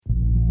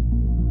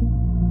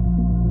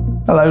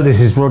Hello, this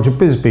is Roger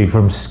Bisbee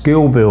from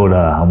Skill Builder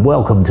and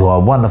welcome to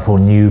our wonderful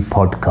new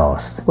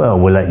podcast. Well,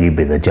 we'll let you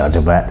be the judge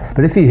of that,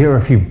 but if you hear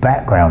a few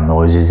background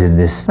noises in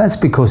this, that's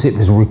because it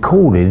was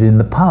recorded in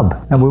the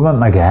pub. And we won't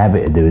make a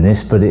habit of doing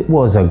this, but it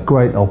was a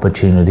great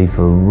opportunity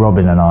for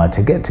Robin and I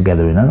to get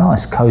together in a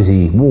nice,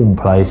 cosy, warm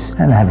place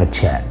and have a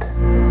chat.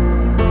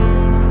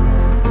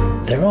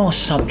 There are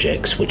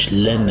subjects which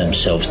lend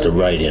themselves to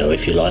radio,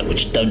 if you like,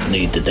 which don't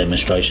need the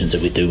demonstrations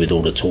that we do with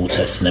all the tool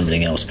tests and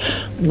everything else.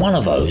 One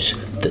of those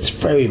that's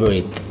very,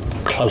 very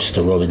close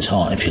to Robin's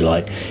heart, if you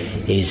like,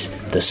 is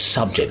the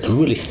subject, the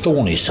really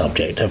thorny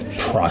subject of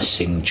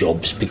pricing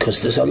jobs,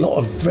 because there's a lot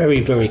of very,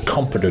 very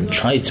competent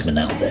tradesmen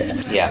out there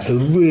who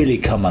really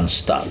come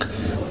unstuck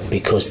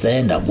because they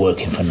end up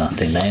working for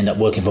nothing. They end up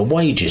working for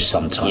wages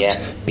sometimes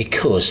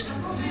because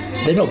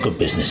they're not good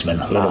businessmen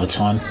a lot of the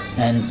time,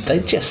 and they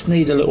just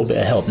need a little bit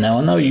of help. Now,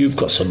 I know you've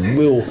got some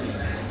real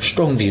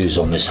strong views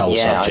on this whole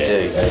subject.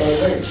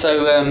 Yeah, I do.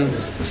 So,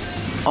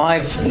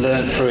 I've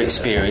learned through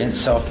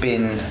experience. I've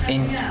been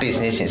in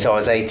business since I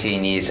was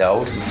 18 years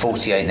old. I'm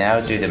 48 now,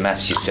 do the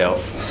maths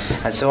yourself.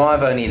 And so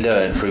I've only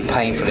learned through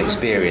painful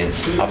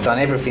experience. I've done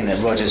everything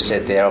that Roger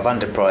said there. I've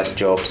underpriced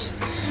jobs.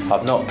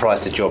 I've not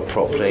priced a job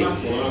properly.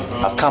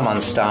 I've come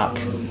unstuck,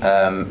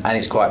 and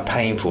it's quite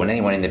painful. And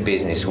anyone in the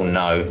business will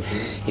know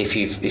if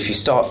you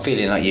start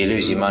feeling like you're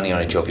losing money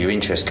on a job, your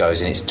interest goes,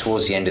 and it's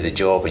towards the end of the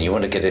job, and you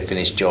want to get a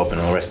finished job and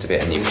all the rest of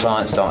it, and your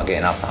clients start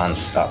getting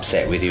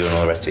upset with you and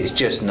all the rest of it. It's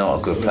just not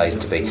a good place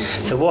to be.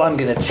 So what I'm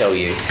going to tell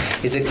you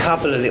is a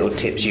couple of little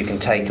tips you can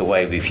take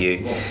away with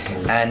you,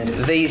 and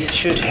these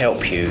should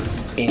help you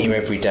in your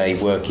everyday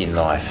working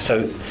life.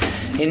 So,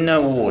 in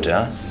no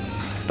order,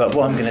 but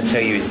what I'm going to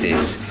tell you is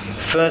this.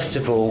 First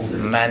of all,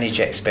 manage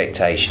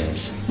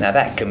expectations. Now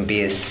that can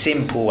be as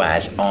simple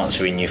as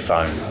answering your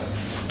phone.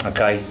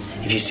 Okay?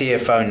 If you see a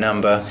phone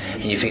number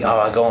and you think,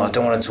 I don't want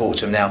to talk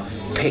to them now,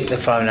 pick the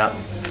phone up,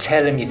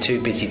 tell them you're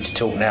too busy to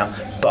talk now,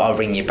 but I'll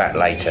ring you back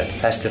later.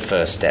 That's the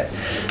first step.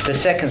 The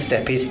second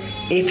step is,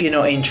 if you're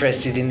not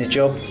interested in the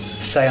job,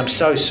 say, I'm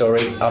so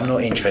sorry, I'm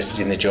not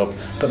interested in the job,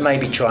 but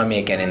maybe try me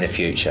again in the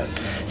future.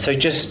 So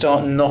just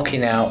start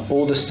knocking out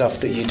all the stuff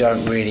that you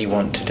don't really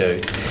want to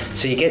do.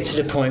 So you get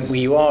to the point where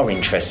you are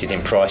interested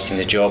in pricing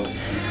the job.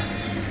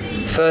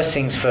 First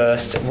things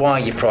first, why are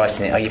you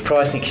pricing it? Are you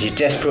pricing it because you're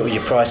desperate, or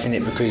you're pricing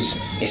it because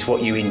it's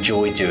what you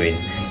enjoy doing?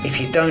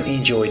 If you don't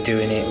enjoy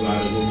doing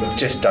it,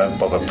 just don't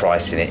bother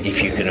pricing it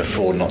if you can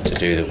afford not to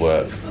do the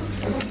work.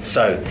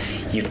 So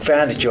you've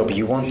found a job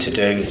you want to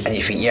do and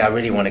you think, I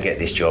really want to get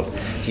this job.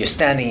 You're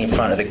standing in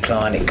front of the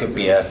client. It could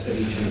be a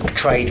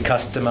trade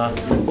customer,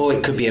 or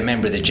it could be a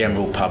member of the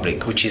general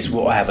public, which is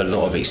what I have a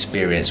lot of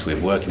experience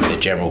with, working with the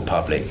general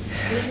public.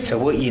 So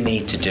what you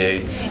need to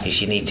do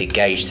is you need to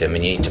gauge them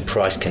and you need to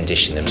price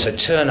condition them. So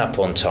turn up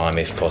on time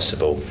if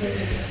possible.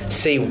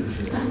 See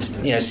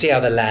how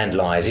the land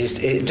lies.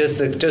 Does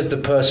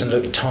the person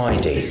look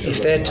tidy?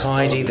 If they're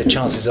tidy, the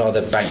chances are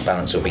the bank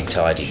balance will be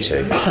tidy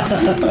too.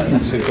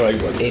 That's a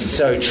great one. It's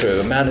so true.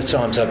 Amount of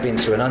times I've been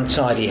to an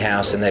untidy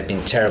house and they've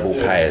been terrible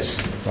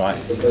payers, right?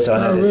 So I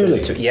know there's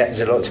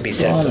a lot to be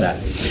said for that.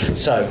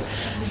 So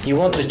you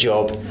want the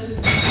job,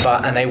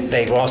 and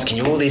they're asking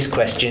you all these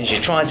questions.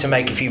 You're trying to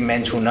make a few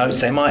mental notes.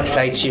 They might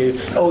say to you,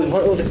 we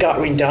want all the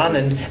guttering done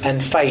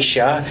and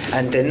fascia,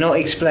 and they're not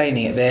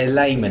explaining it. They're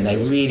laymen. They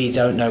really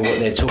don't know what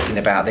they're talking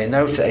about.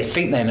 They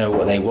think they know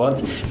what they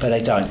want, but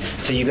they don't.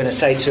 So you're going to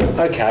say to them,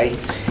 okay,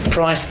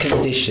 price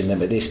condition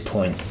them at this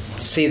point.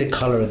 See the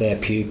colour of their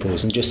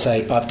pupils and just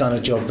say, I've done a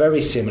job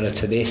very similar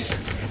to this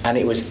and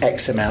it was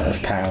X amount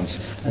of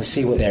pounds, and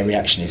see what their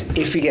reaction is.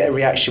 If you get a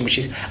reaction which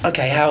is,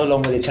 okay, how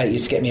long will it take you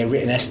to get me a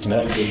written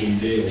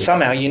estimate?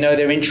 Somehow you know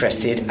they're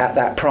interested at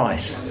that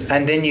price,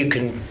 and then you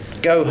can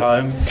go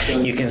home,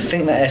 you can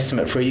think that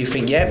estimate through, you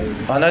think,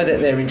 I know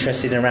that they're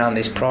interested around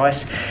this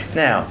price.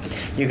 Now,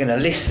 you're going to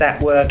list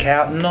that work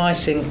out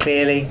nice and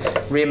clearly,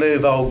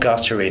 remove old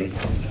guttering,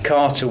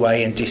 cart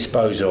away and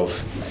dispose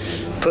of.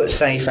 Put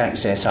safe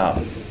access up,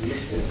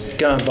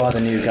 go and buy the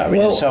new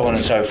guttering, and so on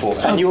and so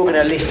forth. And you're going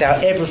to list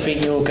out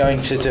everything you're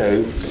going to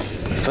do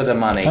for the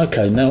money.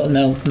 Okay,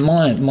 now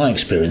my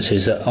experience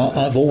is that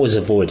I've always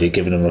avoided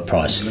giving them a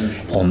price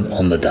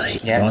on the day.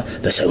 Right?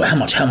 They say, well, how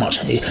much? And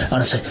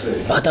I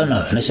say, I don't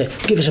know. And they say,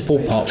 give us a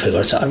ballpark figure.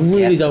 I say, I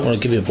really don't want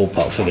to give you a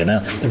ballpark figure. Now,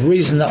 the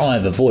reason that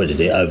I've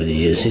avoided it over the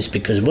years is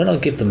because when I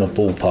give them a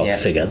ballpark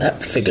figure,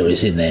 that figure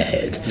is in their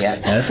head.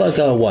 Now, if I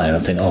go away and I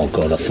think, oh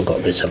God, I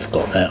forgot this, I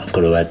forgot that, I've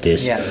got to add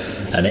this,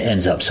 and it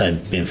ends up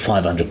saying being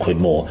 500 quid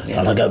more,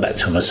 and I go back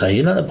to them and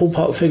say, the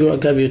ballpark figure I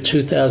gave you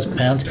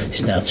 £2,000,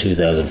 it's now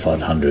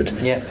 2,500. 800.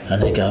 Yeah.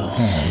 And they go,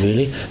 oh,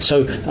 really?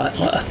 So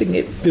I think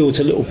it builds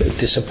a little bit of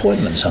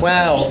disappointment sometimes.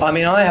 Well, I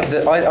mean,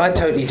 I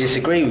totally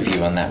disagree with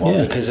you on that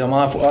one, because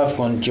I've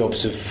won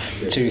jobs of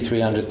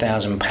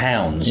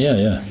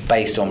 £200,000-300,000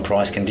 based on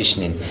price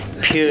conditioning,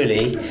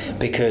 purely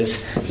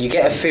because you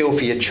get a feel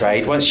for your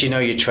trade. Once you know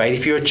your trade,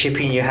 if you're a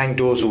chippy and you hang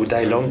doors all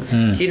day long,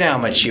 you know how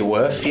much you're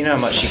worth, you know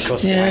how much it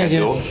costs to hang a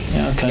door.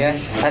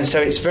 And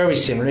so it's very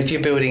similar. If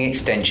you're building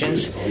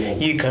extensions,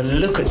 you can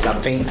look at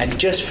something and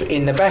just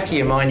in the back of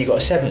your mind you've got a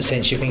 7th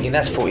sense, you're thinking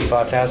that's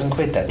 45,000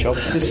 quid, that job.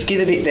 The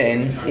skill of it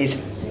then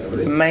is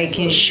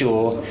making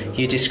sure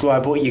you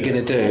describe what you're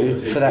going to do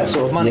for that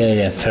sort of money.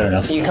 Yeah, fair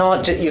enough. You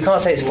can't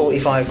say it's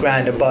 45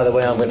 grand and by the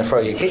way I'm going to throw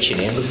your kitchen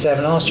in, because they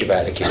haven't asked you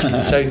about the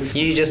kitchen. So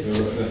you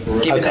just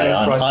give it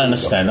a price. I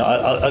understand.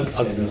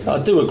 I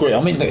do agree. I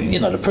mean,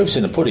 the proof's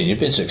in the pudding. You've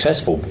been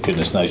successful,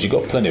 goodness knows. You've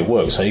got plenty of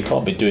work, so you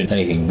can't be doing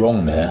anything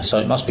wrong there. So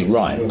it must be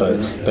right.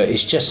 But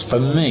it's just, for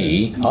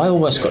me, I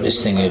always got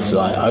this thing of,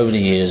 like, over the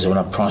years when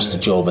I priced a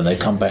job and they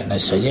come back and they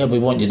say, yeah, we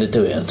want you to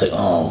do it, and I think,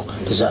 oh,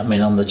 does that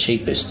mean I'm the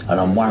cheapest? And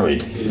I'm worried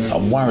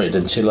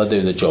until I do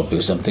the job,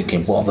 because I'm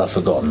thinking, what have I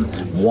forgotten?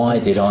 Why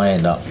did I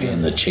end up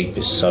being the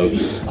cheapest? So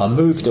I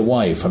moved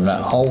away from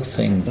that whole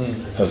thing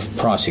of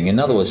pricing. In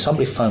other words,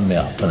 somebody phoned me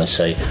up and they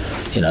say,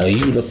 are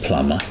you the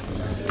plumber?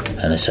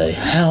 And they say,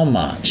 how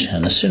much?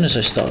 And as soon as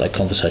I start that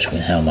conversation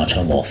with how much,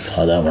 I'm off.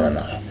 I don't want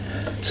to know.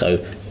 So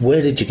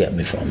where did you get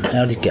me from?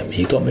 How did you get me?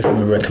 You got me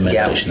from a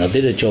recommendation. I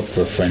did a job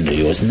for a friend of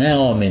yours.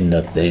 Now I'm in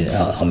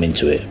I'm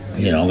into it.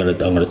 I'm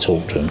going to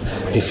talk to them.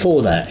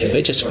 Before that, if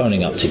they're just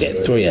phoning up to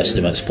get 3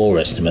 estimates, 4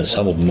 estimates,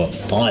 some of them want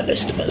 5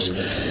 estimates,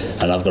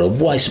 and I've got to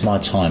waste my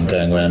time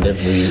going around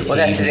every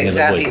that's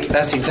exactly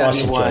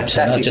why.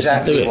 That's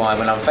exactly why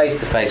when I'm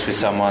face to face with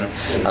someone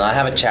and I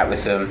have a chat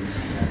with them,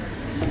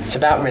 it's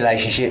about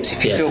relationships.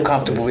 If you feel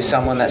comfortable with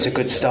someone, that's a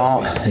good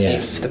start.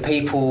 If the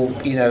people,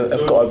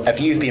 if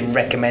you've been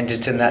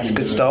recommended to them, that's a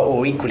good start.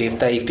 Or equally, if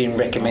they've been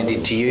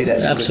recommended to you,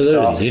 that's a good start.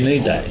 Absolutely, you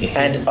need that.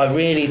 And I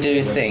really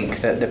do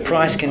think that the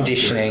price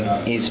conditioning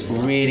is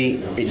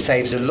really, it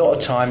saves a lot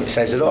of time, it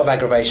saves a lot of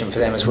aggravation for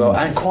them as well.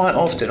 And quite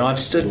often, I've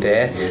stood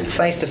there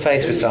face to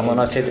face with someone.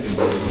 I said,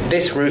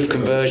 this roof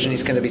conversion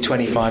is going to be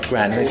 25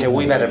 grand. And they said,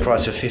 we've had a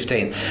price of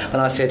 15.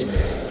 And I said,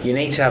 you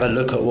need to have a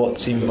look at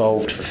what's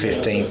involved for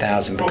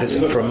 15,000. Because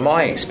from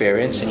my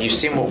experience, and you've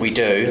seen what we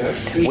do,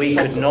 we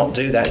could not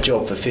do that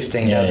job for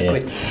 15,000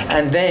 quid.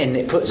 And then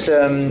it puts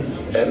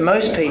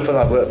most people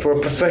I work for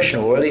are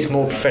professional, or at least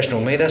more professional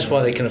than me. That's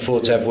why they can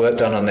afford to have work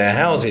done on their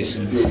houses,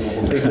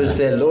 because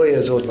they're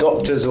lawyers or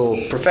doctors or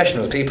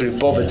professionals, people who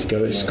bothered to go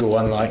to school,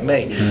 unlike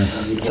me.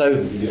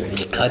 So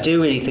I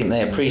do really think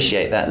they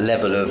appreciate that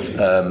level of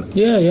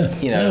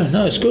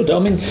no, it's good. I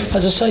mean,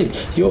 as I say,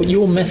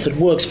 your method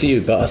works for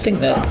you, but I think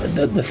that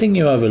the thing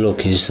you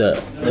overlook is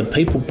that the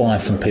people buy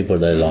from people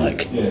they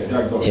like.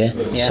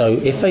 So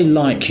if they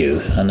like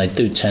you, and they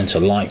do tend to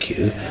like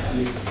you,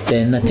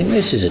 then they think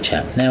this is a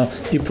chap. Now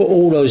you put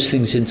all those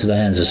things into the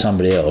hands of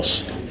somebody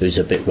else who's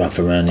a bit rough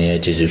around the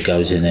edges, who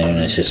goes in there and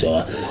it's just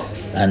like,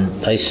 and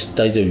they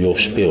do your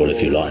spiel,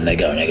 if you like, and they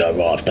go, right,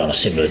 I've done a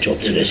similar job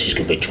to this, it's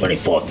going to be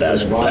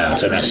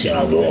 £25,000, and that's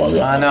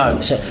I know.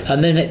 So,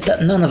 and then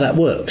none of that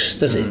works,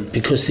 does it?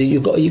 Because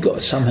you've got to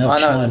somehow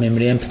chime in with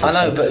the empathy. I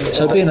know,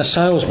 so being a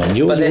salesman,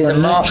 you're a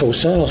natural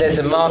salesman. There's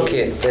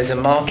a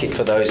market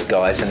for those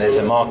guys, and there's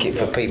a market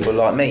for people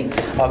like me.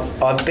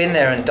 I've been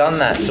there and done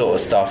that sort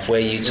of stuff,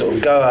 where you sort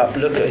of go up,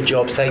 look at a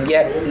job, say,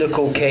 look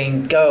all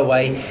keen, go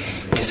away.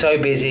 You're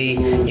so busy,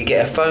 you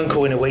get a phone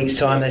call in a week's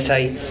time, they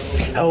say,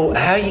 oh,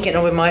 how are you getting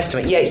on with my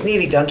estimate? Yeah, it's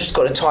nearly done, just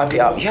got to type it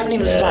up. You haven't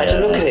even started to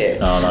look at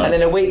it. No. And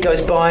then a week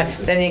goes by,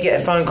 then you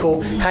get a phone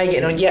call, how are you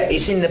getting on? Yeah,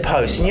 it's in the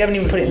post, and you haven't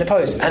even put it in the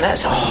post. And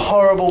that's a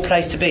horrible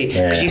place to be,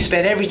 because you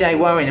spend every day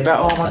worrying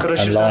about, oh my God, I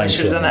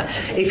should have done that.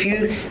 If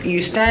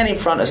you stand in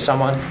front of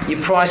someone, you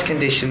price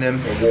condition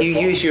them, you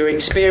use your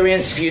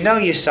experience, if you know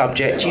your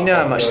subject, you know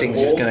how much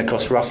things it's going to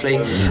cost roughly.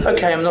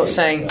 Okay, I'm not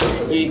saying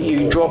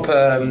you drop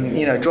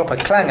a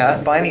clanger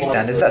by any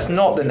standards. That's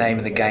not the name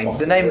of the game.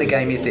 The name of the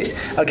game is this.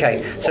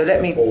 Okay, so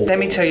let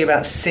me tell you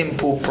about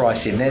simple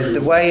pricing. There's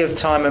the way of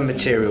time and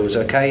materials,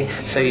 okay?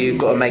 So you've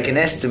got to make an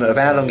estimate of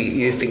how long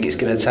you think it's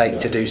going to take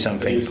to do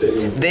something.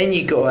 Then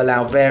you've got to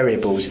allow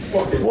variables.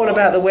 What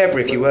about the weather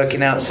if you're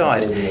working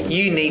outside?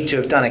 You need to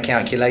have done a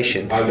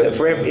calculation that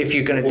if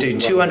you're going to do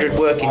 200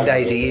 working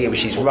days a year,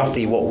 which is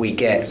roughly what we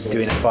get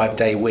doing a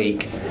 5-day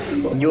week,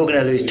 you're going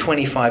to lose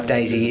 25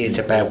 days a year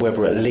to bad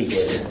weather at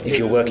least if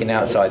you're working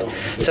outside.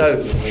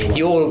 So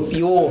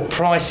your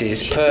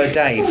prices per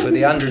day for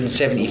the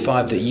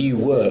 175 that you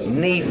work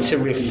need to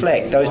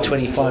reflect those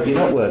 25 you're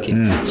not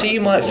working. So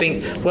you might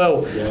think,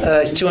 well,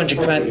 it's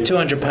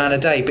 £200 a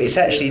day, but it's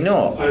actually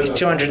not. It's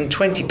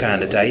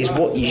 £220 a day is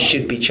what you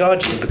should be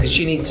charging, because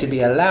you need to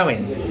be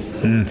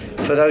allowing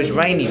for those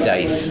rainy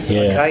days.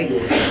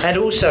 Okay, and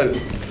also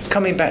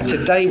coming back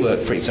to day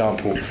work, for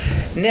example,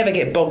 never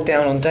get bogged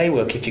down on day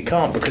work if you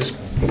can't, because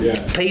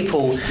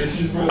People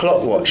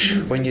clock watch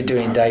when you're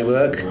doing day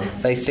work.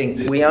 They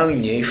think we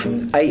own you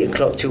from 8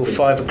 o'clock till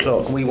 5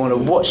 o'clock, and we want to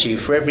watch you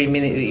for every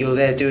minute that you're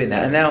there doing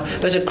that. And now,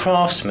 as a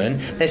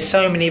craftsman, there's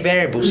so many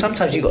variables.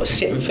 Sometimes you've got to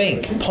sit and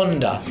think,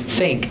 ponder,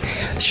 think,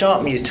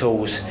 sharpen your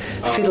tools,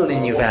 fiddle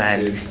in your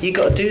van. You've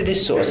got to do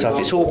this sort of stuff.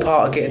 It's all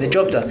part of getting the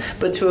job done.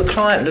 But to a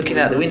client looking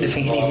out the window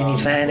thinking he's in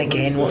his van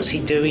again, what's he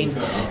doing?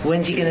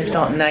 When's he going to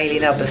start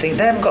nailing up a thing?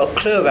 They haven't got a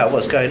clue about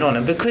what's going on.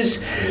 And because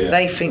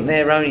they think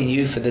they're owning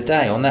you for the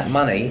day on that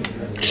money.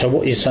 So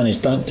what you're saying is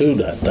don't do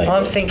that, Dave.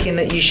 I'm thinking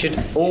that you should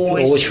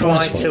always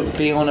try to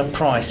be on a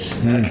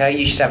price. Okay,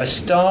 you should have a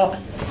start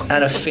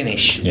and a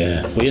finish.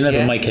 Yeah, well, you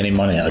never make any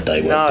money out of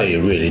day work, do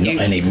you? Really,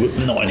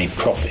 not any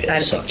profit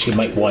as such. You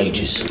make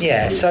wages.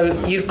 Yeah, so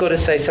you've got to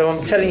say. So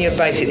I'm telling you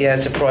basically how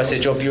to price a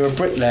job. You're a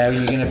bricklayer.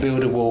 You're going to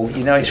build a wall.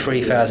 You know it's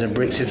 3,000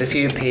 bricks. There's a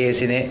few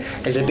piers in it.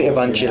 There's a bit of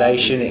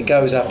undulation. It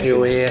goes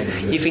uphill here.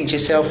 You think to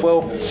yourself,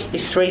 well,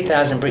 it's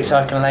 3,000 bricks.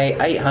 I can lay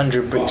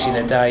 800 bricks in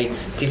a day.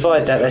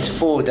 Divide that. That's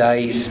 4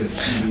 days.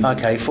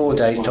 Okay, 4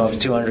 days times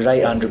 200,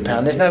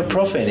 £800. There's no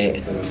profit in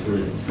it.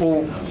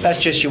 Well, that's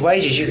just your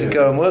wages. You could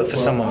go and work for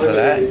someone for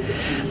that.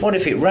 What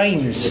if it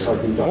rains?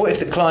 What if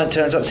the client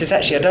turns up and says,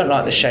 actually, I don't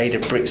like the shade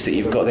of bricks that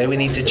you've got there, we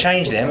need to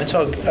change them? And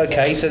so,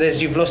 okay, so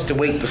you've lost a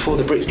week before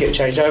the bricks get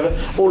changed over.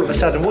 All of a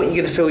sudden, what are you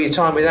going to fill your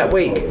time with that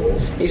week?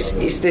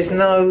 There's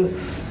no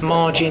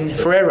margin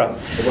for error.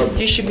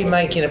 You should be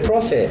making a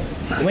profit.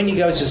 When you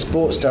go to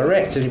Sports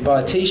Direct and you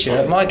buy a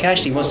t-shirt, Mike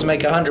Ashley wants to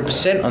make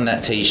 100% on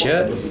that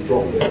t-shirt.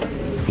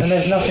 And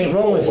there's nothing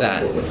wrong with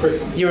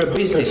that. You're a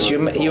business.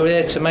 You're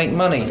there to make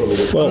money.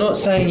 Well, I'm not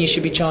saying you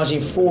should be charging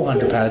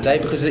 £400 a day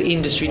because the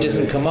industry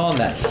doesn't command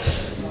that.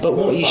 But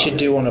what you should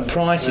do on a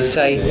price is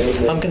say,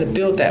 I'm going to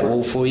build that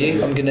wall for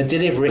you. I'm going to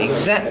deliver it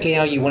exactly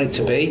how you want it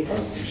to be.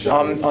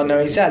 I know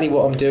exactly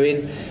what I'm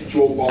doing.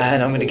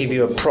 And I'm going to give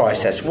you a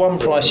price. That's one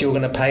price you're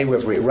going to pay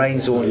whether it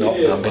rains or not.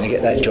 I'm going to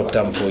get that job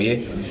done for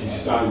you.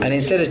 And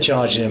instead of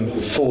charging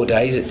them 4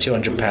 days at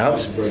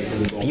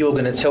 £200, you're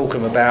going to talk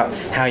them about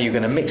how you're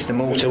going to mix the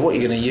mortar, what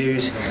you're going to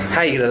use,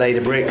 how you're going to lay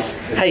the bricks,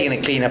 how you're going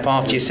to clean up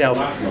after yourself,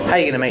 how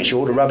you're going to make sure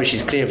all the rubbish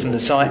is clear from the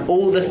site,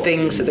 all the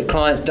things that the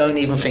clients don't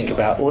even think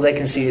about. All they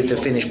can see is the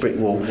finished brick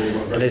wall.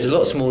 But there's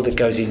lots more that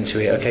goes into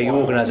it, okay, your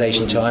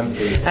organisation time.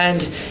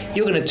 And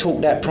you're going to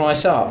talk that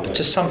price up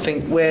to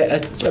something where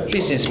a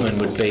businessman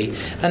would be.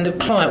 And the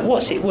client,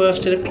 what's it worth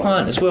to the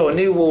client as well? A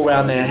new wall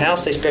around their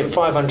house, they spent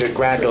 500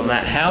 grand on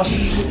that house.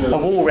 A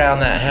wall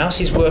around that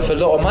house is worth a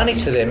lot of money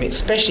to them,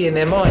 especially in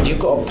their mind. You've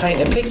got to paint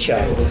a picture.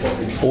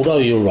 Although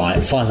you're right,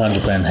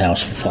 500 grand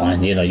house,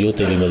 fine. You know, you're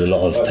dealing with a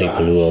lot of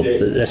people who are,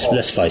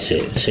 let's face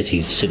it,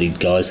 city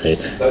guys,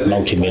 they're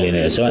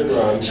multi-millionaires,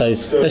 right? So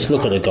let's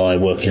look at a guy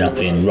working up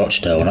in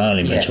Rochdale, and I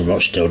only mention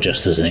Rochdale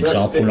just as an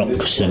example, not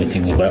because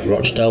anything about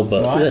Rochdale,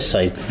 but let's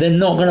say they're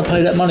not going to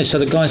pay that money. So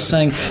the guy's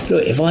saying,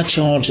 look, if I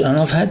charge, and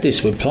I've had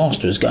this with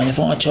plasterers going, if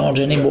I charge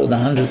any more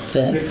than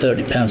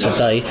 £130 a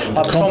day,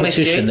 the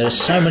competition, there's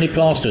so many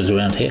plasterers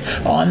around here,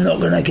 I'm not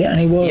going to get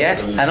any work. Yeah,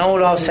 and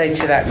all I'll say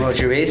to that,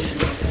 Roger, is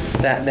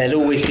that they'll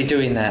always be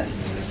doing that.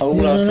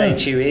 All I'll say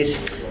to you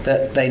is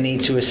that they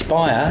need to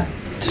aspire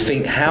to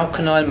think, how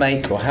can I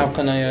make or how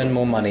can I earn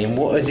more money, and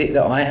what is it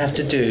that I have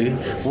to do,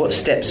 what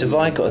steps have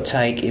I got to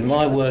take in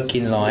my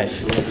working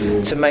life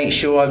to make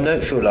sure I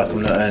don't feel like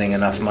I'm not earning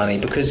enough money.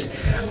 Because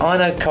I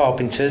know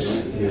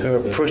carpenters who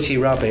are pretty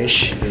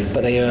rubbish,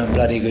 but they earn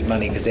bloody good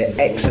money because they're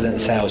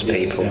excellent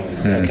salespeople,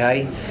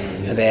 okay?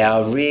 They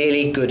are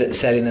really good at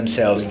selling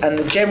themselves, and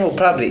the general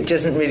public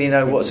doesn't really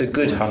know what's a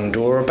good hung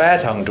door or a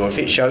bad hung door if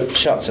it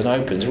shuts and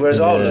opens. Whereas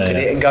I'll look at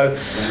it and go,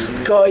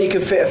 God, you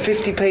can fit a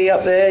 50p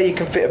up there, you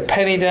can fit a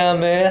penny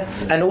down there.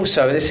 And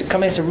also, this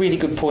is a really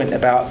good point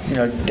about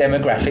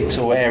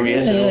demographics or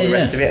areas and all the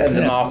rest of it, and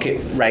the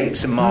market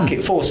rates and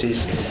market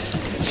forces.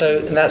 So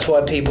that's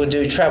why people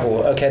do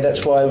travel. Okay,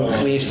 that's why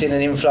we've seen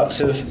an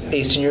influx of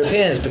Eastern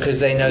Europeans, because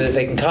they know that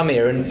they can come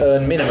here and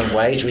earn minimum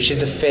wage, which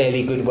is a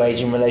fairly good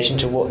wage in relation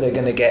to what they're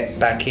going to get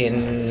back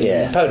in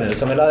Poland or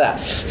something like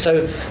that.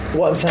 So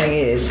what I'm saying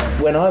is,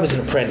 when I was an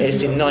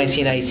apprentice in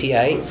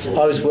 1988,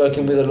 I was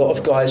working with a lot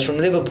of guys from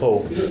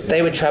Liverpool.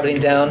 They were travelling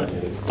down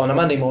on a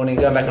Monday morning,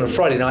 going back on a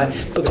Friday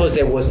night, because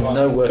there was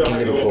no work in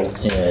Liverpool,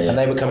 and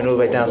they were coming all the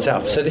way down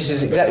south. So this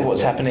is exactly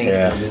what's happening.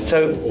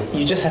 So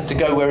you just have to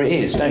go where it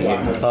is, don't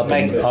you?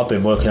 I've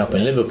been working up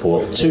in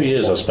Liverpool. 2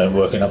 years I spent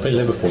working up in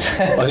Liverpool.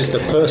 I used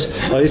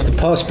to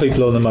pass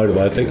people on the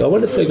motorway. I think, I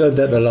wonder if they go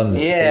down to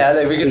London.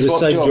 Yeah, we could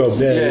swap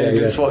jobs. We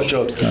could swap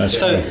jobs.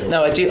 No,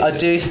 no, I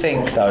do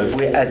think though,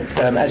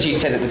 as you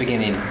said at the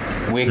beginning,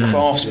 we're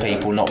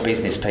craftspeople, not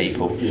business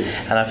people,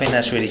 and I think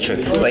that's really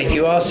true. But if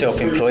you are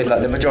self-employed,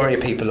 like the majority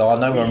of people are,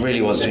 no one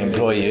really wants to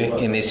employ you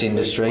in this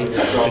industry,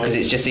 because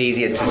it's just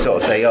easier to sort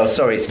of say, oh,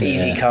 sorry, it's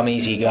easy come,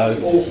 easy go.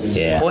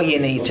 What you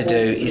need to do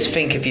is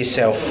think of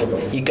yourself.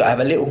 You've got to have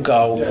a little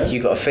goal.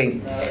 You've got to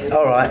think,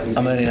 all right,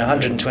 I'm earning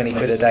 120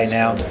 quid a day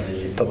now.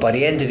 but by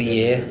the end of the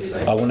year,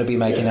 I want to be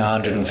making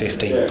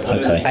 150.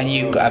 Okay. And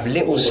you've got to have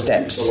little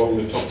steps.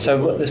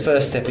 So what the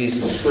first step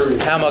is,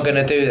 how am I going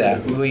to do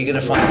that? Well, you're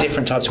going to find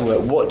different types of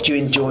work. What do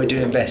you enjoy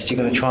doing best? You're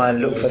going to try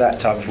and look for that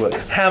type of work.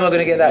 How am I going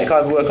to get that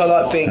kind of work? I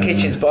like fitting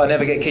kitchens, but I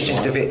never get kitchens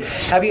to fit.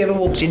 Have you ever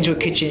walked into a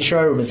kitchen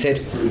showroom and said,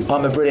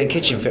 I'm a brilliant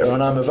kitchen fitter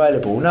and I'm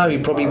available? No, you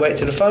probably wait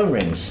till the phone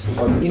rings.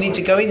 You need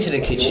to go into the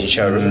kitchen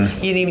showroom.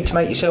 You need to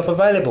make yourself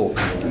available.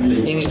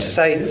 You need to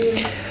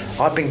say,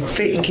 I've been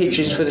fitting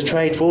kitchens for the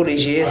trade for all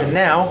these years and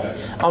now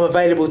I'm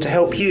available to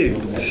help you.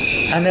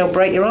 And they'll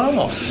break your arm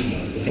off.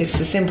 It's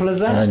as simple as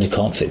that. And then you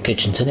can't fit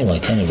kitchens anyway,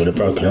 can you, with a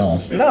broken arm?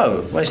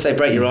 No. Once they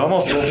break your arm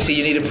off, obviously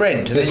you need a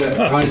friend.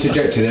 I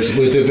interject here.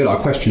 We'll do a bit like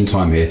question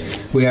time here.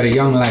 We had a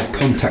young lad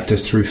contact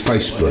us through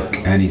Facebook,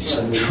 and he's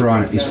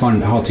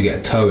finding it hard to get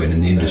a toe in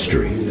the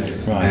industry,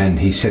 Right. and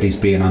he said he's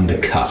being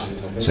undercut.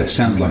 So it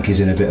sounds like he's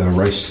in a bit of a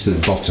race to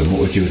the bottom.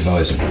 What would you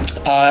advise him?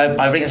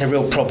 I think it's a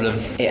real problem.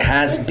 It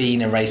has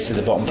been a race to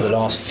the bottom for the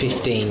last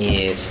 15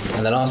 years,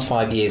 and the last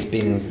 5 years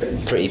been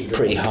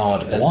pretty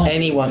hard. And Why?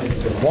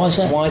 Why is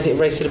that? Why is it a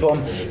race to the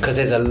bottom? Because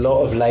there's a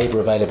lot of labour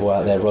available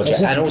out there, Roger,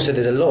 and also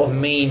there's a lot of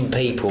mean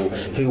people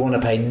who want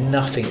to pay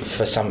nothing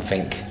for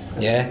something.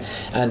 Yeah,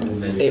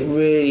 and it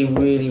really,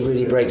 really,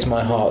 really breaks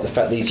my heart, the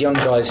fact that these young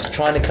guys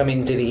trying to come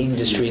into the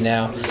industry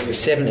now,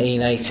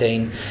 17,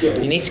 18, you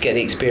need to get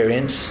the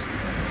experience.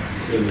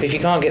 But if you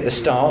can't get the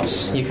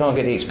starts, you can't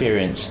get the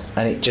experience,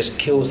 and it just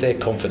kills their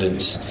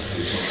confidence.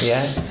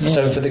 Yeah.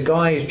 So for the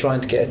guy who's trying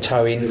to get a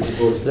toe in,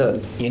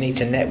 look, you need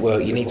to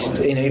network. You need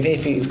to, even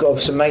if you've got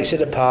some mates at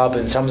the pub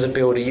and someone's a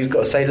builder, you've got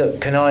to say,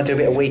 look, can I do a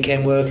bit of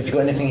weekend work? If you've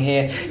got anything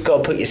here, you've got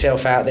to put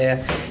yourself out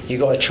there.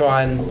 You've got to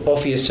try and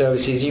offer your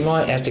services. You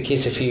might have to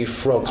kiss a few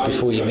frogs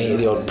before you meet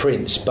the odd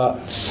prince,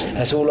 but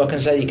that's all I can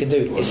say you can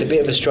do. It's a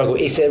bit of a struggle.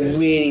 It's a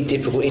really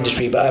difficult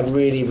industry, but a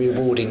really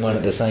rewarding one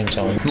at the same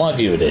time. My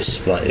view of this,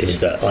 right,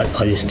 is that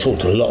I used to talk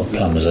to a lot of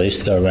plumbers. I used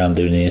to go around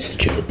doing the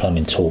Institute of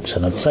Plumbing talks,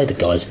 and I'd say to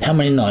guys, how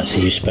many nights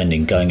are you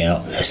spending going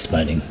out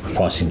estimating,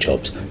 pricing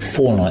jobs?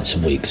 4 nights a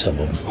week, some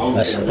of them.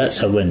 That's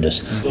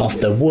horrendous.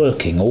 After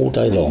working all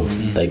day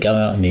long, they go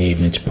out in the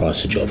evening to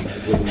price a job.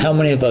 How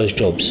many of those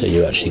jobs are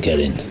you actually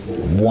getting?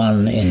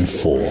 1 in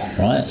 4,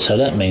 right? So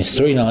that means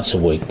 3 nights a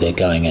week they're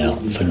going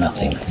out for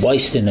nothing,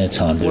 wasting their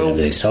time doing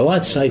this. So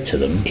I'd say to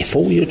them, if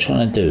all you're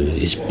trying to do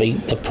is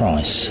beat the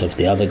price of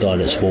the other guy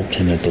that's walked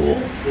in the door,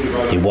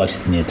 you're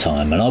wasting your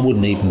time, and I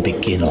wouldn't even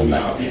begin on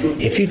that.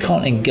 If you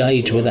can't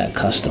engage with that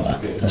customer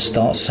and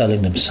start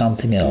selling them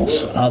something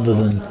else other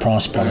than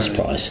price,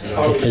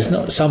 if there's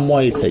not some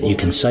way that you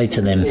can say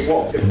to them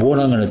what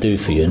I'm going to do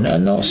for you,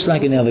 and not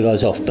slagging the other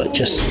guys off, but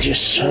just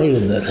show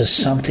them that there's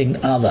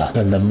something other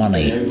than the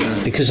money.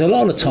 Because a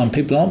lot of the time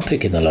people aren't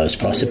picking the lowest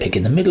price, they're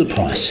picking the middle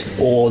price,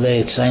 or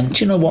they're saying,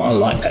 do you know what, I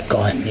like that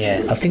guy,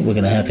 I think we're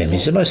going to have him,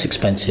 he's the most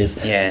expensive,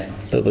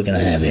 but we're going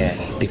to have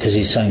him because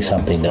he's saying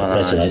something that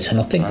resonates. And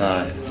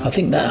I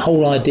think that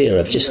whole idea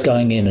of just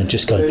going in and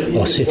just going,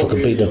 I'll see if I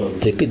can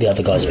beat the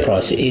other guy's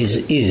price,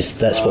 is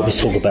that's what we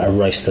talk about, a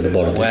race to the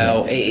bottom.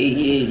 Well, it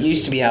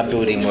used to be how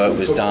building work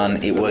was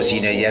done. It was,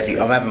 I'm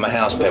having my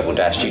house pebble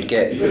dashed. You'd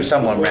get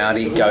someone round,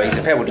 he'd go, he's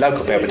a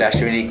local pebble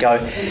dasher, and he'd go,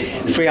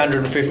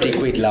 350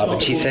 quid, love.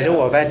 And she said,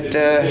 I've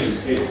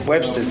had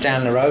Webster's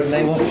down the road and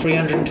they want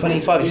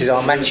 325. He says,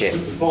 I'll match it.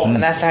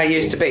 And that's how it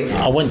used to be.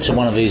 I went to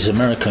one of these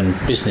American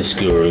business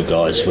guru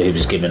guys where he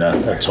was giving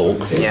a talk,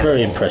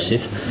 very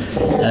impressive,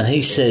 and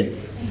he said,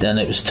 then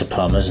it was to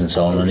plumbers and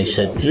so on, and he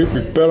said, you'd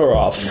be better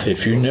off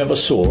if you never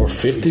saw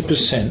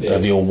 50%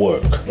 of your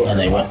work. And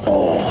they went,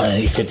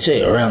 and you could see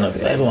it around,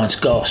 everyone's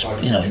gasp,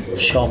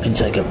 sharp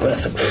intake of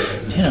breath,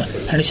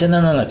 and he said,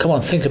 no, come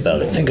on, think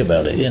about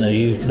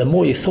it, the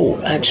more you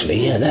thought,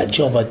 actually, that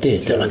job I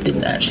did, that I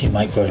didn't actually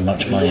make very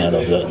much money out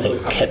of,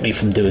 that kept me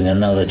from doing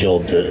another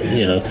job,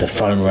 that, the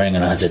phone rang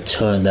and I had to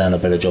turn down a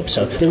better job.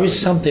 So there is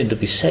something to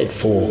be said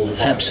for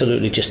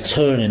absolutely just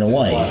turning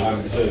away,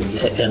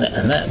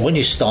 and that, when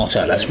you start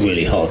out, that's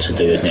really hard to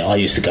do, isn't it? I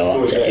used to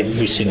go up to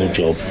every single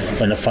job.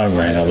 When the phone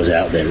rang, I was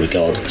out there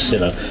regardless.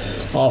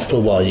 After a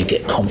while, you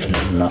get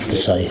confident enough to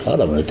say, I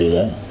don't want to do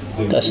that.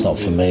 That's not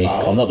for me.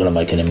 I'm not going to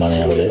make any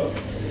money out of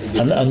it.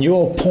 And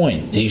your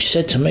point, you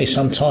said to me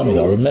some time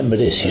ago, I remember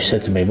this, you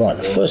said to me, right,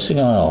 the first thing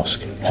I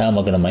ask, how am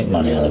I going to make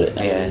money out of it?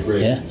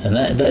 Yeah?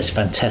 And that's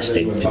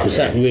fantastic, because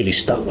that really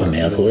stuck with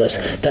me. I thought,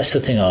 that's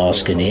the thing I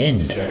ask in the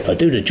end. I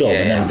do the job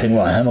and then I think,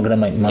 right, how am I going to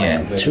make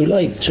money? Too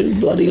late, too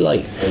bloody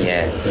late.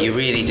 Yeah, you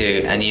really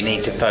do, and you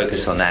need to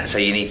focus on that. So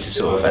you need to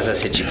sort of, as I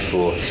said to you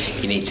before,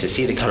 you need to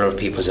see the colour of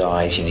people's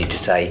eyes. You need to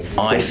say,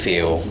 I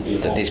feel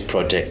that this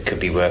project could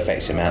be worth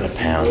X amount of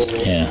pounds.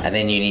 Yeah. And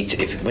then you need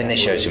to, when they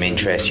show some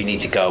interest, you need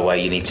to go go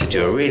away, you need to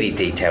do a really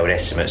detailed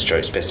estimate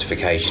stroke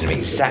specification of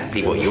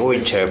exactly what your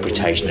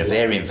interpretation of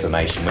their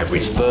information, whether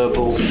it's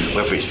verbal,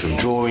 whether it's from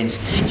drawings.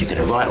 You're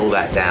going to write all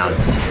that down,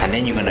 and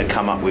then you're going to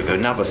come up with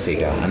another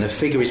figure, and the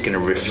figure is going to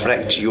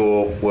reflect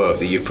your work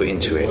that you put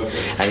into it.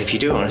 And if you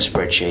do it on a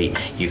spreadsheet,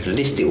 you can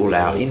list it all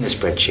out in the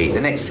spreadsheet.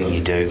 The next thing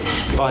you do,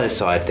 by the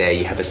side there,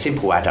 you have a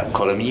simple add-up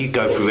column. You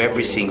go through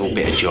every single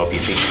bit of job. You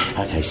think,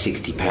 okay,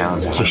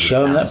 £60. To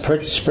show them that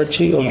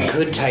spreadsheet? Or you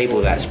could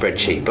table that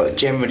spreadsheet, but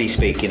generally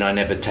speaking, I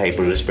never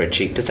table a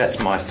spreadsheet because that's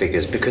my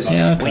figures. Because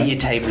when you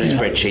table a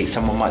spreadsheet,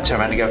 someone might turn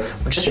around and go,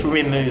 well, just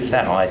remove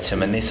that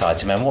item and this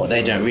item. And what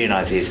they don't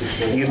realise is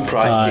you've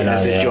priced it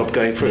as a job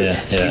going through.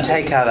 So if you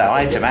take out that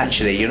item,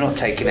 actually, you're not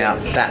taking out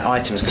that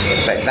item's going to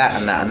affect that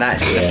and that and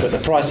that. It's going to put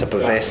the price up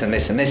of this and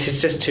this and this.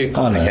 It's just too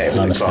complicated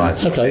for the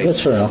clients. Okay,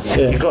 that's fair enough.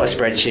 Yeah. You've got a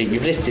spreadsheet,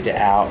 you've listed it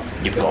out,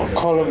 you've got a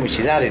column which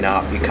is adding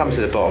up, you come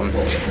to the bottom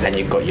and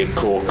you've got your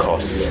core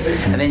costs.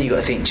 And then you've got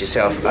to think to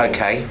yourself,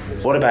 okay,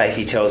 what about if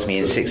he tells me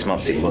in 6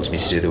 months that he wants me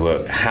to do the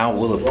work? How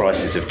will the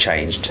prices have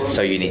changed?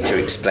 So you need to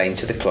explain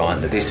to the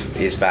client that this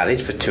is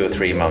valid for 2 or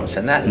 3 months,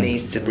 and that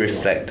needs to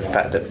reflect the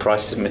fact that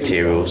prices of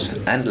materials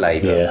and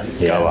labour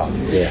go up.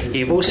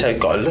 You've also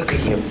got to look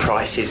at your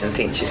prices and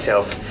think to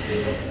yourself,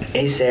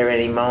 is there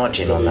any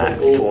margin on that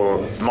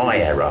for my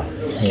error?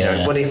 You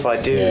know, what if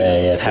I do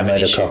have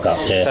an issue?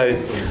 So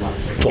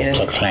in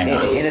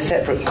a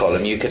separate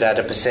column, you could add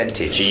a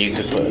percentage, and you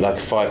could put like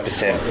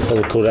 5%.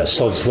 What we call that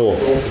sod's law.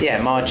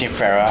 Yeah, margin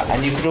for error,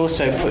 and you could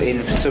also put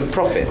in some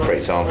profit, for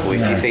example,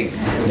 if you think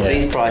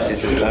these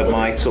prices are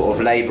my sort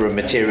of labour and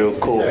material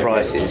core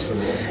prices,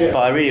 but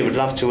I really would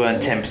love to earn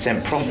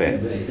 10%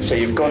 profit. So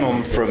you've gone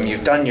on from,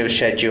 you've done your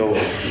schedule,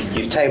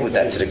 you've tabled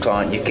that to the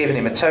client, you've given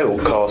him a total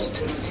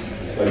cost,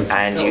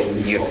 and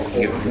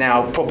you've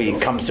now probably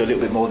comes to a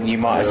little bit more than you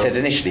might have said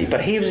initially,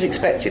 but he was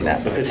expecting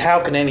that, because how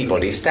can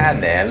anybody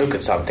stand there and look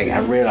at something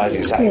and realise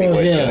exactly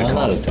what it's going to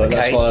cost? But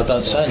that's why I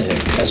don't say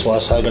anything. That's why I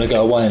say I'm going to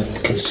go away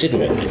and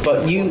consider it.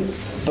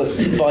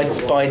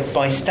 But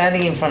by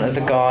standing in front of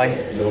the guy,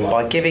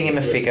 by giving him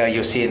a figure,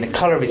 you're seeing the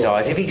colour of his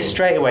eyes. If he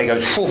straight away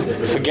goes,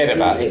 forget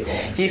about it,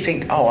 you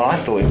think, oh, well, I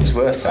thought it was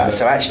worth that,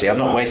 so actually I'm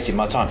not wasting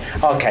my time.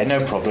 Okay,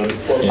 no problem.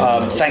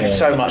 Thanks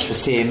so much for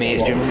seeing me.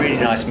 It's been really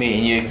nice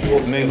meeting you.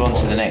 Move on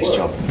to the next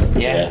job.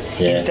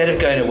 Instead of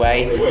going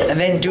away and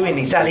then doing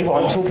exactly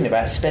what I'm talking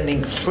about,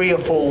 spending 3 or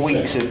 4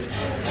 weeks of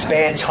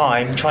spare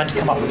time trying to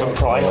come up with a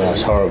price. Oh,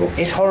 that's horrible.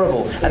 It's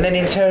horrible. And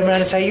then turn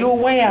around and say, you're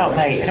way out,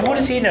 mate. And what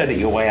does he know that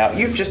you're way out?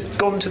 You've just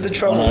gone to the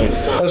trouble.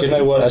 Do you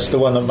know what? That's the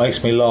one that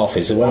makes me laugh.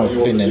 Is the one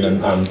I've been in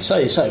and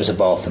say it was a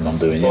bathroom I'm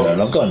doing,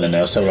 and I've gone in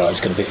there. So right,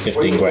 it's going to be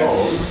 15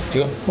 grand.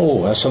 You go,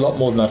 oh, that's a lot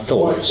more than I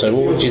thought. So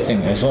what do you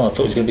think? I thought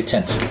it was going to be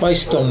 10.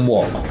 Based on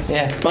what?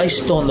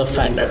 Based on the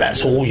fact that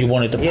that's all you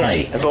wanted to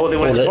pay. But all they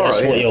wanted to borrow.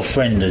 That's what your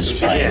friend is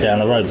paying down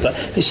the road. But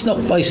it's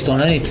not based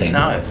on anything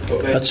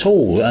at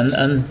all.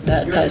 And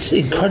that's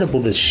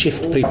incredible to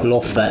shift people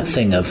off that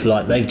thing of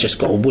like they've just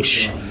got a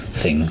wish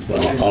thing.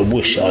 I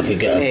wish I could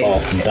get a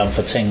bathroom done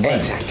for 10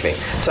 grand. Exactly.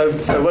 So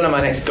one of my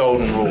next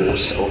golden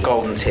rules or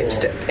golden tips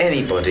to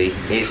anybody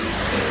is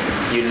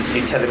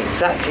you tell them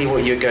exactly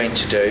what you're going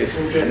to do,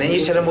 and then you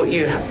tell them what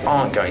you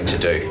aren't going to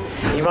do.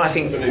 You might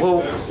think,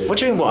 well, what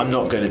do you mean what I'm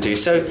not going to do?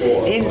 So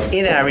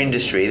in our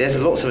industry, there's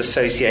lots of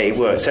associated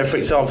work. So for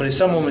example, if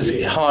someone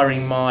was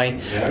hiring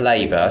my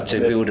labour to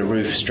build a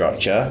roof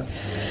structure,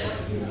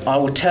 I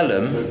will tell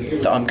them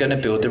that I'm going to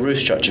build the roof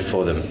structure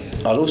for them.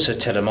 I'll also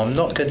tell them I'm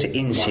not going to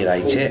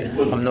insulate it.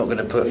 I'm not going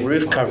to put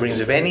roof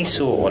coverings of any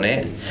sort on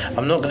it.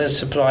 I'm not going to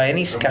supply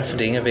any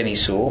scaffolding of any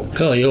sort.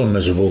 God, you're a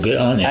miserable git,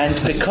 aren't you? And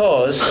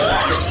because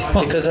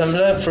I've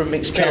learned from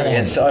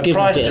experience that I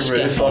priced the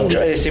roof,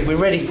 I said, we're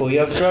ready for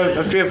you.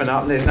 I've driven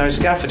up and there's no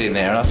scaffolding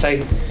there. And I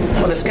say,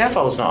 well, the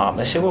scaffold's not up.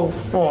 They say, well,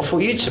 I thought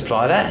you'd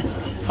supply that.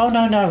 Oh,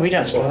 no, we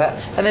don't supply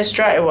that. And then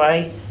straight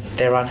away,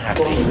 they're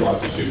unhappy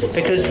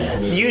because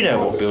you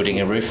know what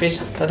building a roof is,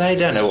 but they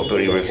don't know what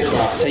building a roof is.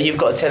 So you've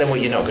got to tell them what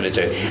you're not going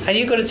to do, and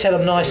you've got to tell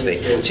them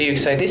nicely. So you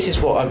say, this is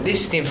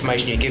the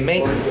information you give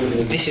me.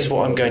 This is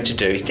what I'm going to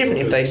do. It's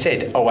different if they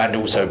said, oh, and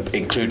also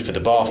include for the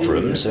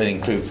bathrooms and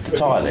include for the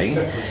tiling.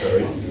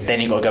 Then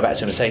you've got to go back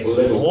to them and say,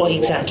 what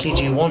exactly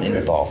do you want in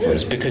the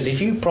bathrooms? Because if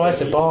you price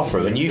a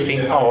bathroom and you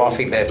think, oh, I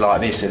think they'd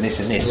like this and this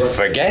and this,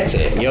 forget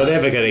it. You're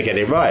never going to get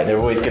it right. They're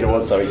always going to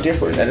want something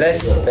different,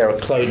 unless they're a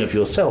clone of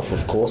yourself,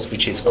 of course,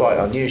 which is quite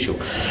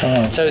unusual.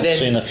 I've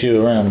seen a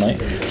few around, mate.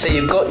 So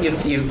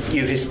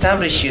you've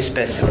established your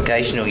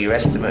specification or your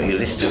estimate, or your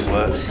list of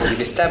works.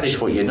 You've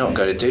established what you're not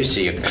going to do,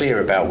 so you're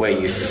clear about where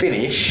you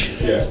finish.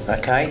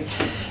 Okay.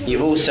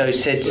 You've also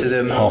said to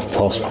them,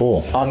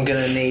 4:30. I'm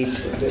going to need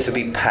to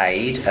be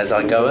paid as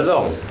I go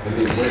along.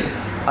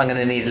 I'm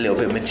going to need a little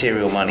bit of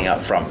material money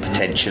up front,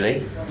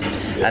 potentially.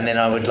 And then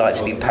I would like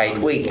to be paid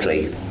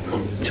weekly.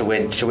 To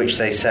which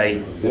they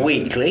say,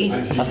 weekly?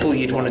 I thought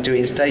you'd want to do it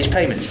in stage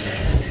payments.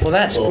 Well,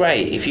 that's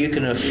great if you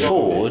can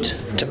afford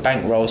to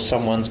bankroll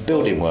someone's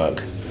building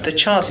work. the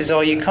chances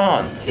are you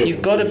can't.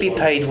 You've got to be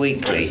paid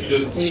weekly.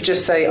 You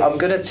just say, I'm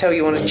going to tell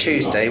you on a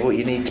Tuesday what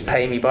you need to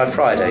pay me by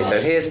Friday. So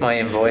here's my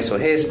invoice, or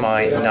here's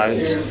my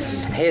note,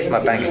 here's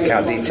my bank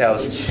account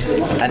details,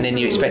 and then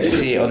you expect to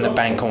see it on the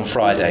bank on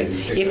Friday.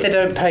 If they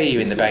don't pay you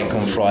in the bank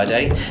on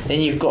Friday,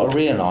 then you've got to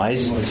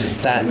realise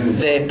that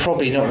they're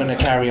probably not going to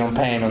carry on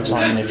paying on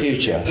time in the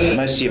future.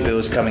 Most of your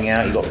bills coming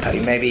out, you've got to pay,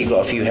 maybe you've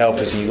got a few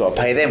helpers and you've got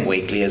to pay them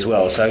weekly as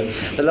well. So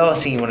the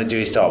last thing you want to do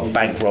is start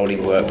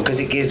bankrolling work, because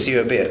it gives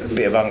you a bit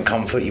of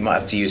uncomfort. You might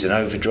have to use an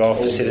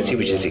overdraft facility,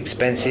 which is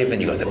expensive,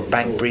 and you've got the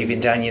bank breathing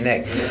down your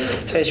neck.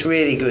 So it's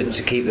really good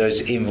to keep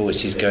those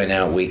invoices going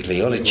out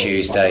weekly on a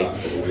Tuesday.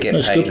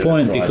 That's a good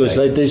point, because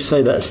they do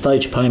say that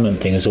stage payment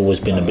thing has always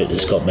been a bit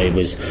that's got me.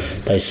 Was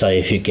they say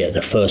if you get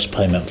the first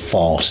payment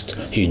fast,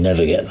 you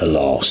never get the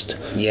last.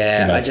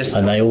 Yeah, you know?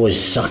 And they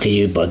always sucker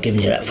you by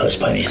giving you that first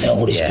payment. You know,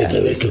 all these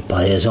people who are good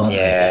payers, aren't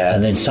they?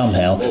 And then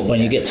somehow,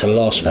 when you get to the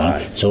last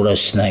one, it's all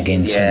those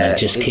snaggings, and they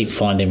just keep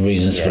finding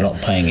reasons for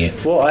not paying you.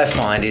 What I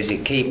find is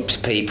it keeps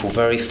people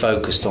very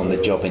focused on the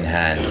job in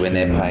hand when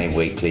they're paying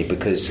weekly,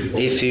 because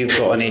if you've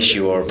got an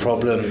issue or a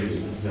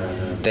problem,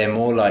 they're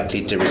more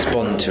likely to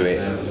respond to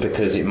it,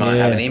 because it might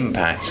have an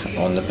impact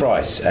on the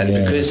price. And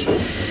because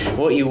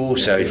what you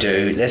also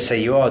do, let's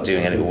say you are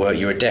doing a little work,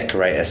 you're a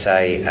decorator,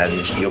 say,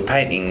 and you're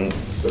painting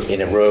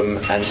in a room,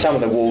 and some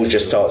of the wall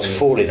just starts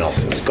falling off.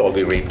 It's got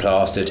to be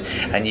replastered,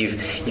 and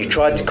you've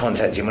tried to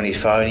contact him on his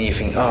phone, and you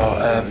think,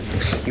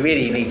 you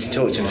really need to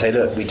talk to him and say,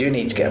 look, we do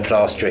need to get a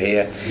plasterer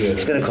here.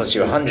 It's going to cost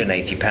you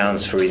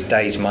 £180 for his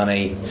day's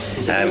money,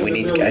 and we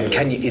need to get.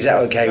 And is that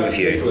okay with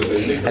you?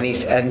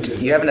 And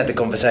you haven't had the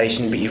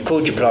conversation, but you've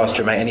called your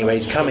plasterer mate anyway.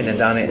 He's come in and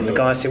done it, and the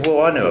guy said,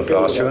 well, I know a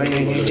plasterer, and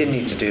you didn't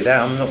need to do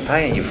that. I'm not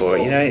paying you for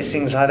it. You know, it's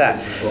things like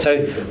that.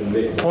 So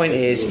the point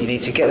is, you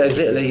need to get those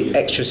little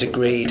extras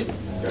agreed,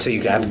 so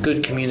you can have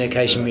good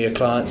communication with your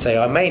client. Say,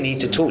 I may need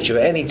to talk to you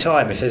at any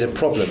time if there's a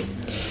problem,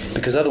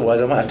 because otherwise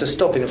I might have to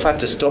stop. And if I have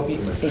to stop,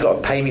 you've got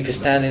to pay me for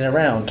standing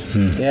around.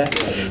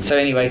 So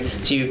anyway,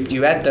 so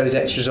you add those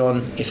extras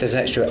on if there's an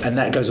extra, and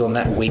that goes on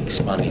that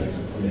week's money.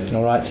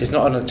 Alright, so it's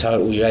not on a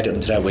total, you add it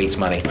onto that week's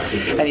money,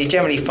 and you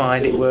generally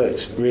find it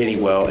works really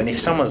well. And if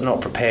someone's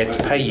not prepared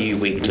to pay you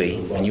weekly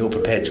and you're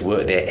prepared to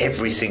work there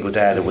every single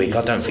day of the week,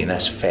 I don't think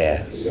that's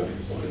fair.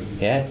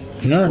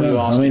 No, what you're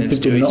asking them to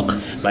do not.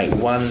 is make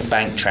one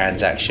bank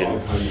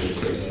transaction.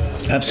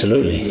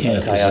 Absolutely, yeah.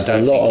 Okay, I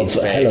don't think it's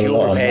fair. If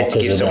you're prepared to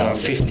give someone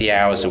 50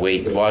 hours a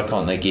week, why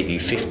can't they give you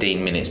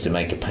 15 minutes to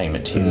make a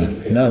payment to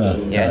you? No,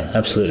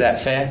 absolutely. Is that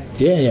fair?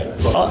 Yeah.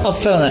 I've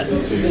found that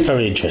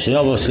very interesting.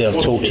 Obviously,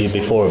 I've talked to you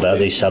before about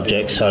these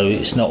subjects, so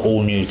it's not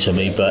all new to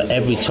me, but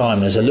every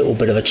time there's a little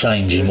bit of a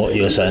change in what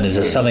you're saying.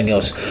 There's something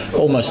else,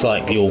 almost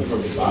like you're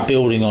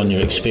building on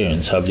your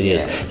experience over the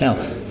years. Now,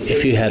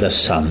 if you had a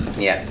son,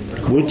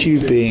 would you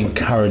be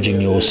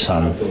encouraging your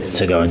son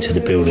to go into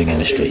the building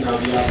industry?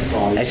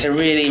 It's a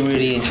really,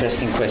 really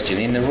interesting question.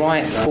 In the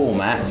right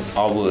format,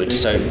 I would.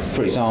 So,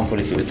 for example,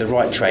 if it was the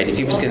right trade, if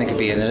he was going to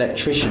be an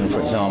electrician,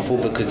 for example,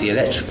 because the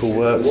electrical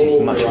works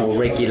is much more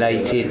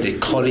regulated, the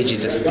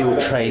colleges are still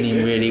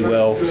training really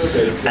well,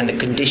 and the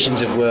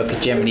conditions of work are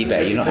generally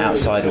better. You're not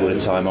outside all the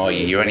time, are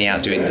you? You're only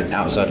out doing the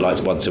outside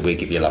lights once a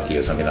week if you're lucky,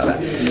 or something like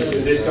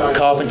that.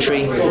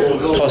 Carpentry,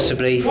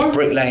 possibly.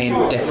 Bricklaying,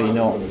 definitely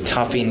not.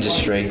 Tough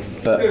industry.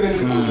 But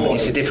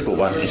it's a difficult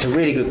one. It's a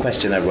really good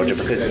question though, Roger,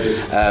 because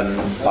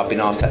I've been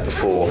asked that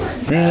before.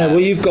 Well,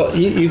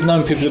 you've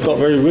known people who've got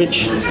very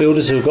rich,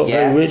 builders who've got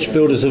very rich,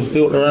 builders who've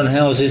built their own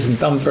houses and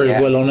done very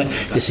well on it.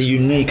 It's a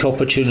unique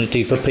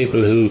opportunity for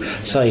people who,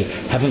 say,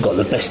 haven't got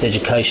the best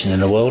education in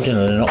the world, you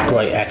know, they're not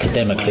great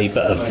academically,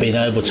 but have been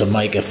able to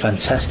make a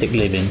fantastic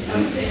living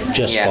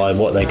just by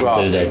what they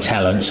can do, their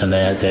talents and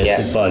their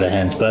by their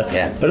hands. But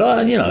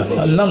I, you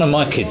know, none of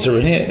my kids are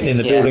in it, in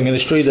the building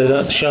industry. They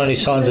don't show any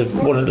signs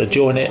of wanting to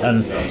join it,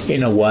 and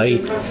in a way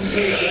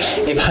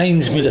it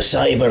pains me to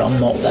say, but I'm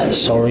not that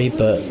sorry.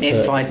 But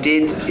if I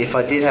did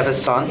have a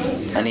son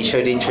and he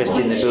showed interest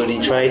in the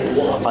building trade,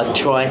 I'd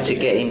try to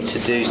get him to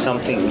do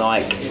something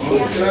like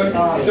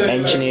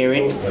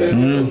engineering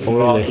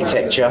or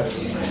architecture,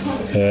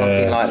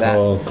 something like that,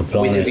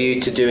 with a view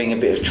to doing a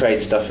bit of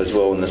trade stuff as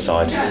well on the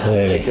side.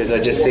 Because I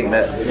just think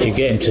that you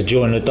get him to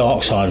join the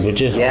dark side, would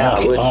you? Yeah,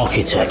 I would.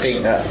 Architects. I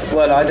think that.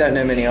 Well, I don't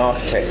know many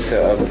architects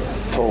that are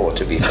poor,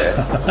 to be fair.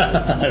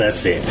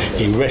 That's it.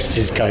 He rests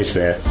his case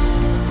there.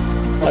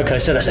 Okay,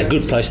 so that's a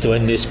good place to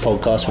end this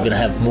podcast. We're going to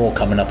have more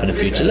coming up in the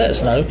future. Let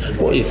us know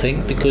what you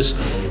think, because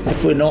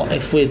if we're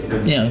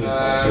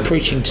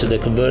preaching to the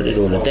converted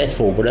or the deaf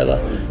or whatever,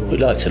 we'd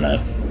like to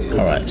know.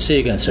 All right, see you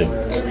again soon.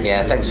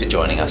 Yeah, thanks for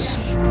joining us.